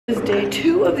It's day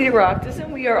 2 of the Oireachtas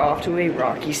and we are off to a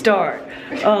rocky start.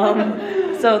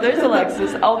 So there's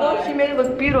Alexis. Although she may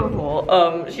look beautiful,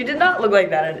 she did not look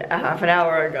like that a half an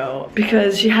hour ago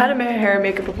because she had a hair and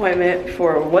makeup appointment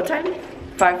for what time?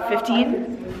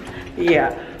 5:15?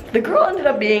 Yeah. The girl ended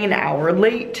up being an hour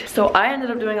late, so I ended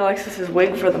up doing Alexis's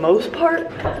wig for the most part.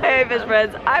 Hey fish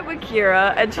friends, I'm with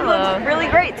Kira, and she looks really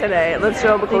great today. Let's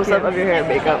show up a close-up of your hair and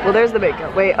makeup. Well, there's the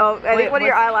makeup. Wait, I think one of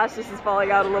your eyelashes is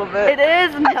falling out a little bit. It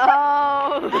is?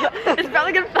 No! It's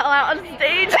probably gonna fall out on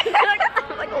stage.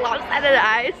 Like lopsided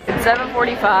eyes. It's 7:45.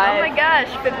 Oh my gosh,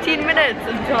 15 minutes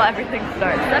until everything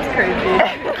starts. That's crazy.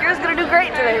 Kira's gonna do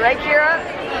great today, right Kira?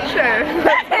 Sure,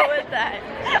 let's go with that.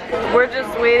 We're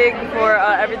just waiting for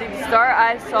everything to start.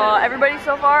 I saw everybody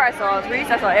so far. I saw Therese,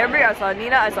 I saw Annemarie, I saw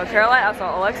Nina, I saw Caroline, I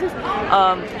saw Alexis.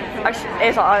 Actually,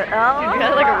 I saw. You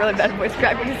had like a really bad voice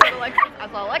crack when you said Alexis. I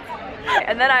saw Alexis.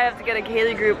 And then I have to get a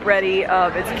Kaylee group ready.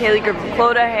 It's a Kaylee group of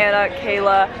Clodagh, Hannah,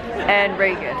 Kayla, and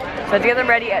Reagan. So I have to get them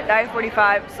ready at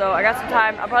 9:45. So I got some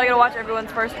time. I'm probably gonna watch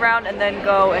everyone's first round and then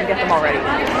go and get them all ready.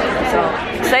 So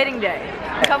exciting day.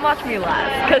 Come watch me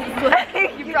last, cause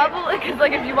like you probably, cause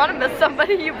like if you want to miss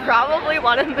somebody, you probably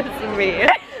want to miss me.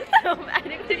 So if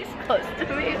anybody's close to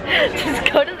me,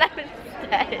 just go to them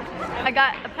instead. I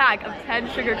got a pack of 10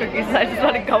 sugar cookies and I just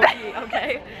want to go eat,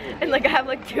 okay? And like I have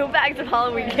like 2 bags of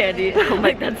Halloween candy.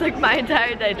 Like that's like my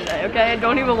entire day today, okay? I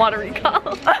don't even want to recall.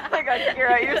 Oh my god,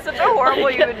 Kira, you're such a horrible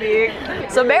human being.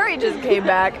 So Mary just came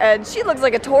back and she looks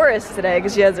like a tourist today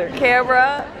because she has her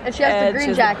camera. And she has the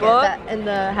green jacket and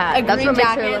the hat. That's what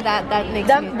makes her look,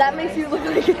 that makes you look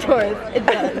like a tourist. It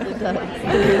does, it does.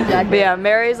 The green jacket. But yeah,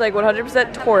 Mary's like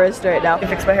 100% tourist right now. I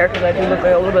fix my hair because I do look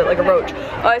like a little bit like a roach.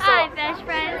 Hi best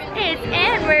friends, it's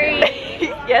Annemarie.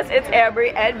 Yes, it's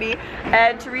Annemarie and me.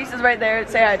 And Therese is right there.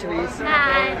 Say hi, Therese.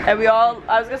 Hi. And we all,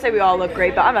 I was gonna say we all look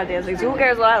great, but I'm not dancing, so who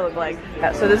cares what I look like?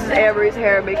 Yeah, so this is Annemarie's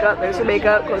hair and makeup. There's her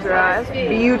makeup, close her eyes.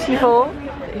 Beautiful.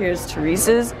 Here's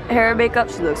Therese's hair and makeup.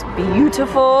 She looks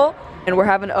beautiful. And we're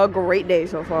having a great day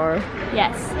so far.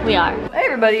 Yes, we are. Hey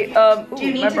everybody,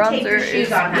 my bronzer is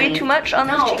way too much on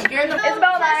this cheek.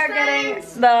 Isabel and I are getting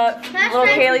the little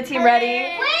Kaylee team ready.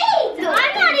 Wait, I'm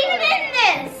not even in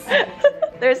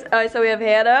this. So we have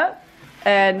Hannah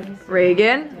and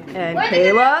Reagan and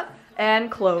Kayla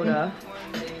and Clodagh.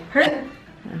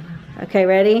 Okay,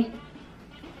 ready?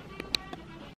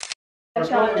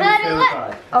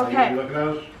 Okay.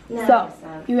 So,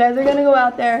 you guys are gonna go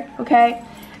out there, okay?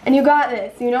 And you got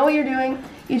this. You know what you're doing.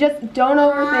 You just don't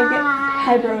overthink it.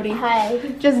 Hi, Brody. Hi.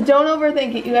 Just don't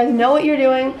overthink it. You guys know what you're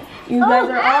doing. You guys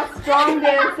are all strong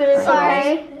dancers,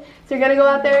 okay? So you're gonna go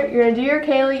out there. You're gonna do your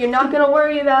Kaylee. You're not gonna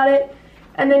worry about it.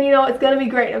 And then you know it's gonna be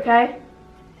great, okay?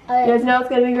 You guys know it's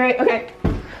gonna be great? Okay.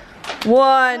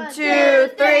 1, 2,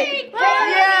 3. Yeah,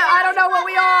 I don't know what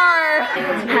we are.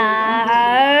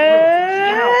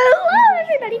 Hello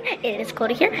everybody, it is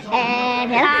Cody here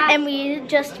and Hannah, and we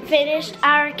just finished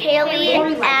our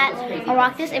Kaylee at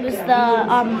Oireachtas. It was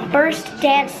the first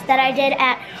dance that I did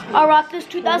at Oireachtas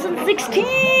 2016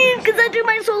 because I do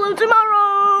my solo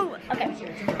tomorrow. Okay,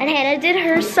 and Hannah did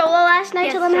her solo last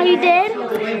night. Tell them how you did.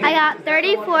 I got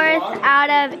 34th out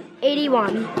of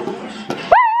 81.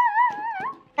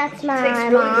 That's my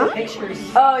mom.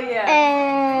 Oh yeah.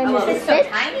 And Mrs. Fitch,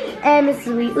 and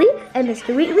Mrs. Wheatley, and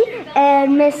Mr. Wheatley,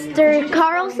 and Mr.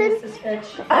 Carlson.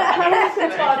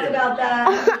 Talked about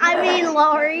that. I mean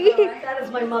Lori. That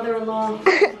is my mother-in-law.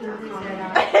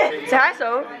 Say hi,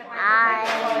 so.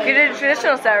 Hi. You did a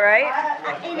traditional set, right?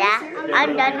 Yeah,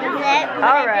 I'm done with it.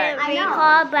 All right. I didn't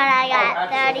recall, but I got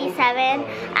 37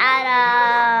 out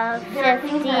of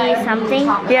 50 something.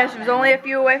 Yeah, she was only a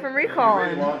few away from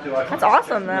recalling. That's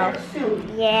awesome, though.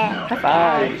 Yeah. High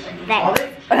five. Thanks.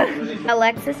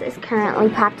 Alexis is currently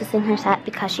practicing her set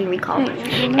because she recalled.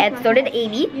 And so did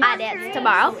Amy. I danced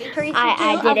tomorrow.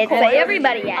 I didn't say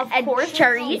everybody yet. And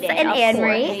Therese and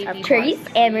Annemarie. Therese,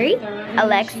 Annemarie,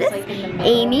 Alexis,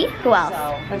 Amy. Who else?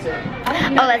 Oh, that's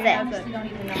it.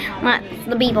 What's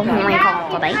the people who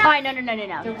recalled today? Oh, no.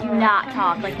 Do not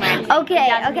talk like mine. Okay.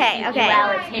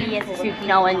 Well, it's hideous to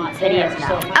no one's hideous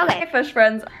now. Okay, fish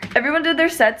friends, everyone did their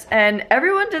sets and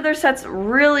everyone did their sets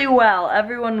really well.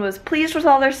 Everyone was pleased with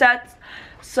all their sets.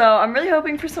 So I'm really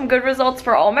hoping for some good results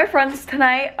for all my friends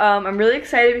tonight. I'm really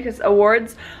excited because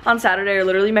awards on Saturday are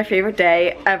literally my favorite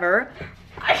day ever.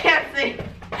 I can't see.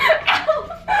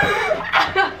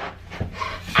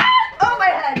 Oh my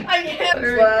head! I can't.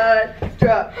 One,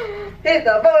 drop. Hit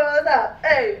the balls up,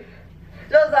 hey.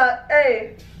 Just up,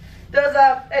 hey. Just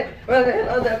up, hey. Run it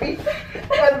on that beat.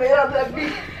 Run it on that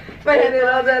beat. Run it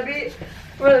on that beat.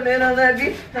 Run it on that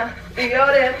beat. Do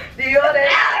your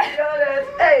dance,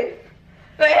 hey.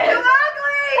 You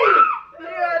ugly!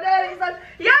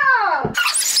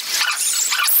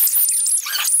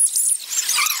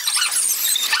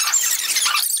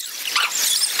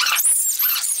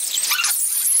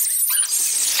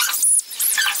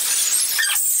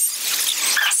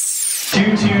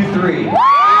 223. Go,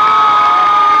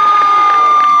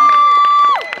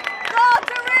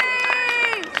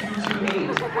 Therese!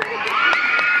 228.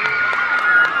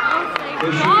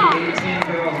 There should be 18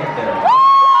 girls up there.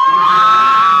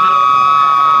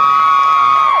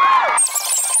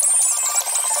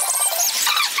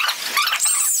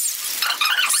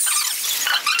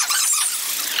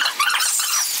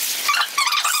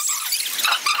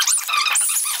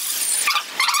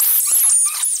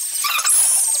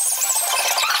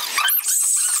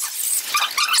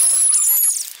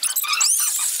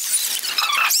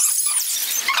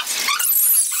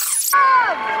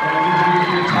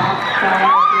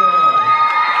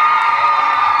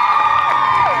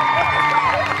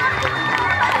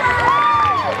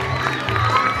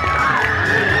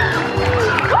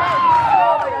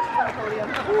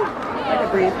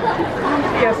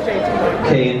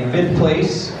 Okay, in 5th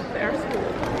place,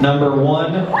 number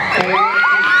 1. Oh my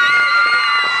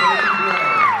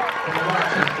god!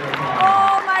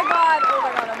 Oh my god,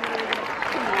 I'm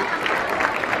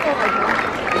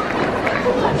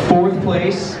really 4th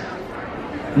place,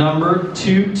 number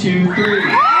 223.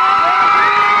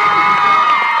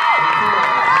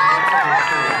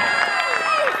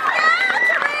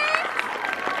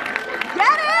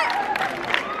 Get it!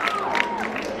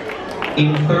 In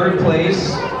 3rd place,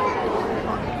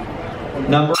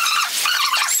 number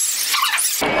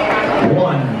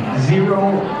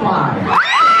 105.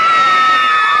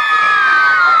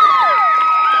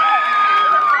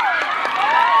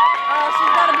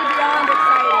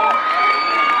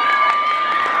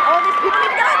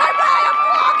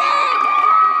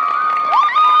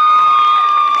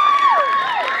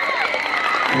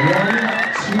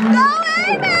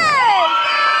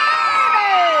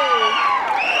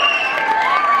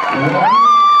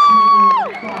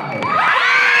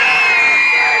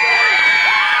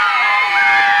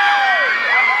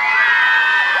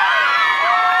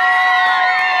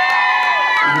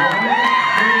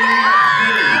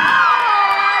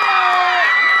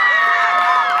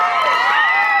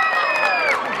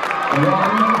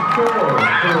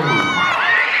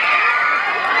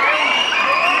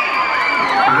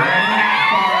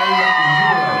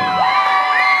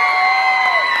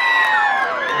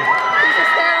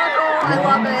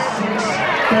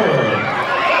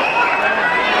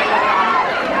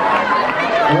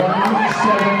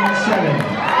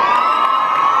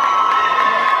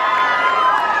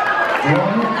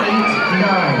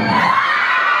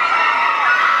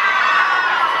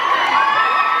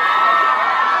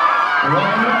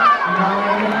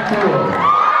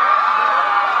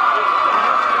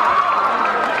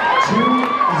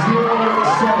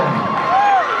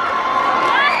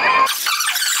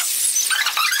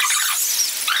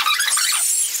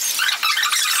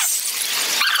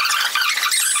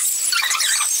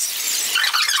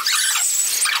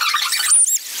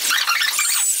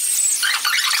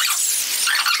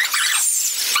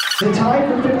 The tie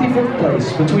for 55th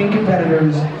place between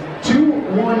competitors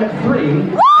 213.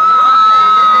 Go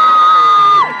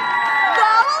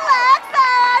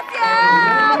Alexis!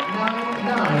 Yeah!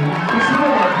 99 is the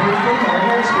winner here from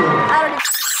Gallagher School.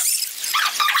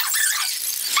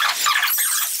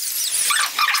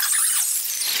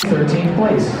 13th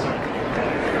place.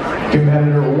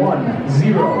 Competitor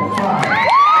 105.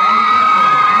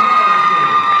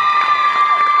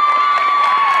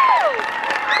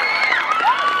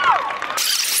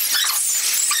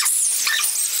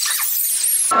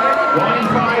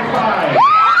 155.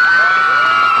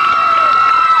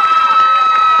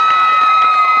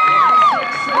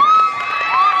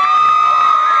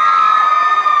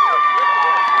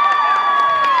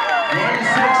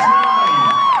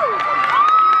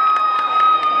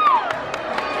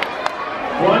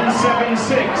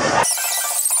 176.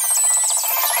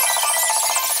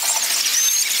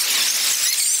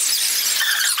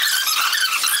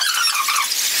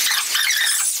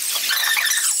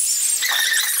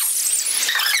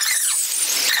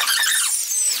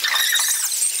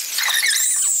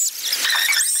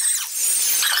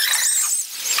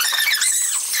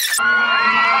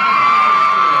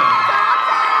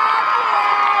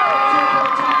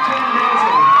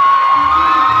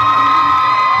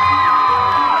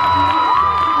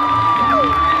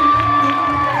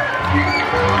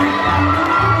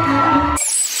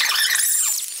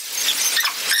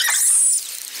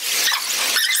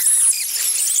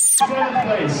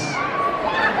 Place.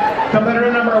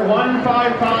 Competitor number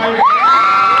 155.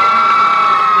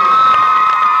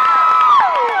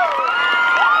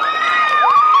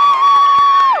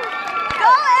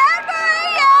 Go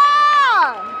Annemarie!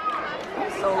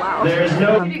 So loud. There's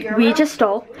no. We We just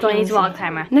stole Delaney's vlog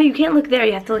timer. No, you can't look there.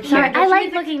 You have to look here. I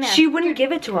like looking there. She wouldn't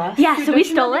give it to us. Yeah, so we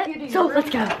stole it. So let's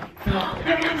go. Oh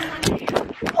my gosh.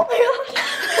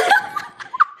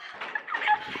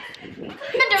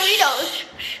 Doritos.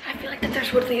 I feel like that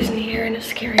there's one of these in here and it's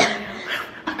scary.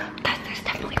 There's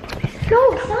definitely one of these.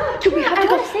 No, stop. Do we have to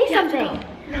go say something.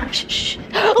 No, shh.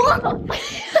 I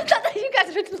thought you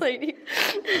guys were Delaney.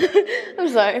 I'm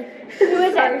sorry. Who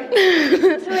is it? Who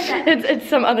is it? It's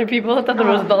some other people. I thought there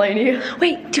was Delaney.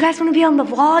 Wait, do you guys want to be on the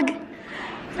vlog?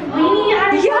 Delaney,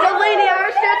 our we have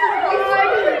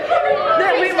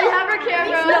her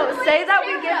camera. No, say that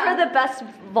we give her the best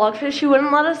vlog because she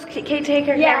wouldn't let us take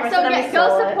her Yeah, camera. so then we go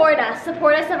stole it. support us.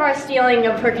 Support us of our stealing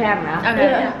of her camera. Okay.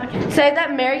 Yeah. Say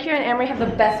that Mary, Kira, and Annemarie have the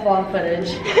best vlog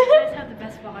footage.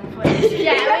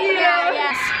 Yeah,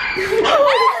 yes.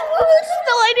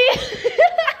 Delaney.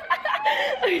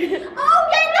 Oh,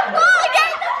 get the ball!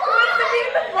 Get the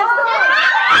ball!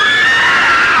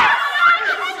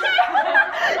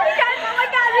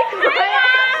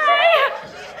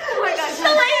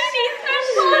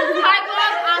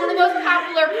 I'm the most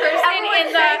popular person in the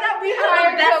entire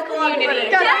community.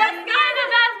 Just get the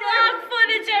best vlog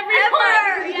footage ever. Yes,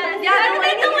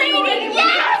 Delaney!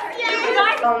 Yes!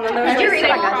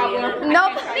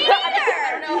 Nope.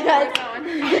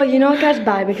 But you know what, guys?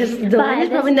 Bye, because Delaney's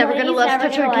probably never gonna let us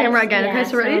touch her camera again. Okay,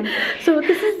 so ready? So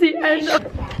this is the end of.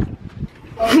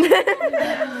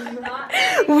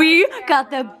 We got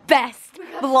the best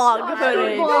vlog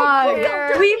footage.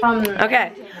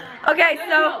 Okay,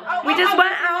 so we just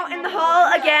went out in the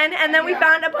hall again, and then we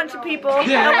found a bunch of people. Oh wait,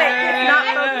 it's not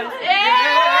focused.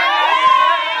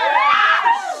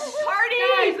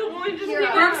 Party! Group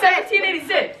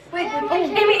 1786. Wait,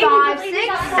 Amy, 5,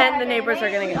 6. And the neighbors are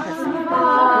gonna get pissed.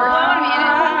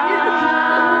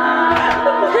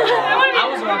 I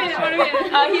was around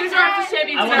He was Oireachtas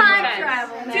champion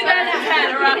 2010.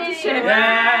 2010, Oireachtas champion.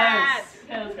 Yes!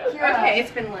 Okay,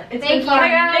 it's been lit. Thank you.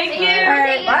 Thank you.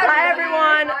 Bye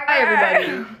everyone. Bye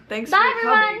everybody. Thanks for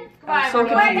coming. I'm so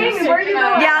confused.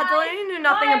 Yeah, Delaney knew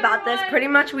nothing about this. Pretty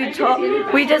much we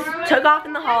just took off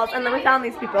in the halls and then we found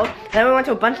these people. Then we went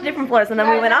to a bunch of different floors and then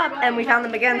we went up and we found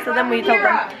them again. So then we told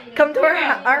them, come to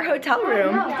our hotel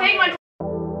room.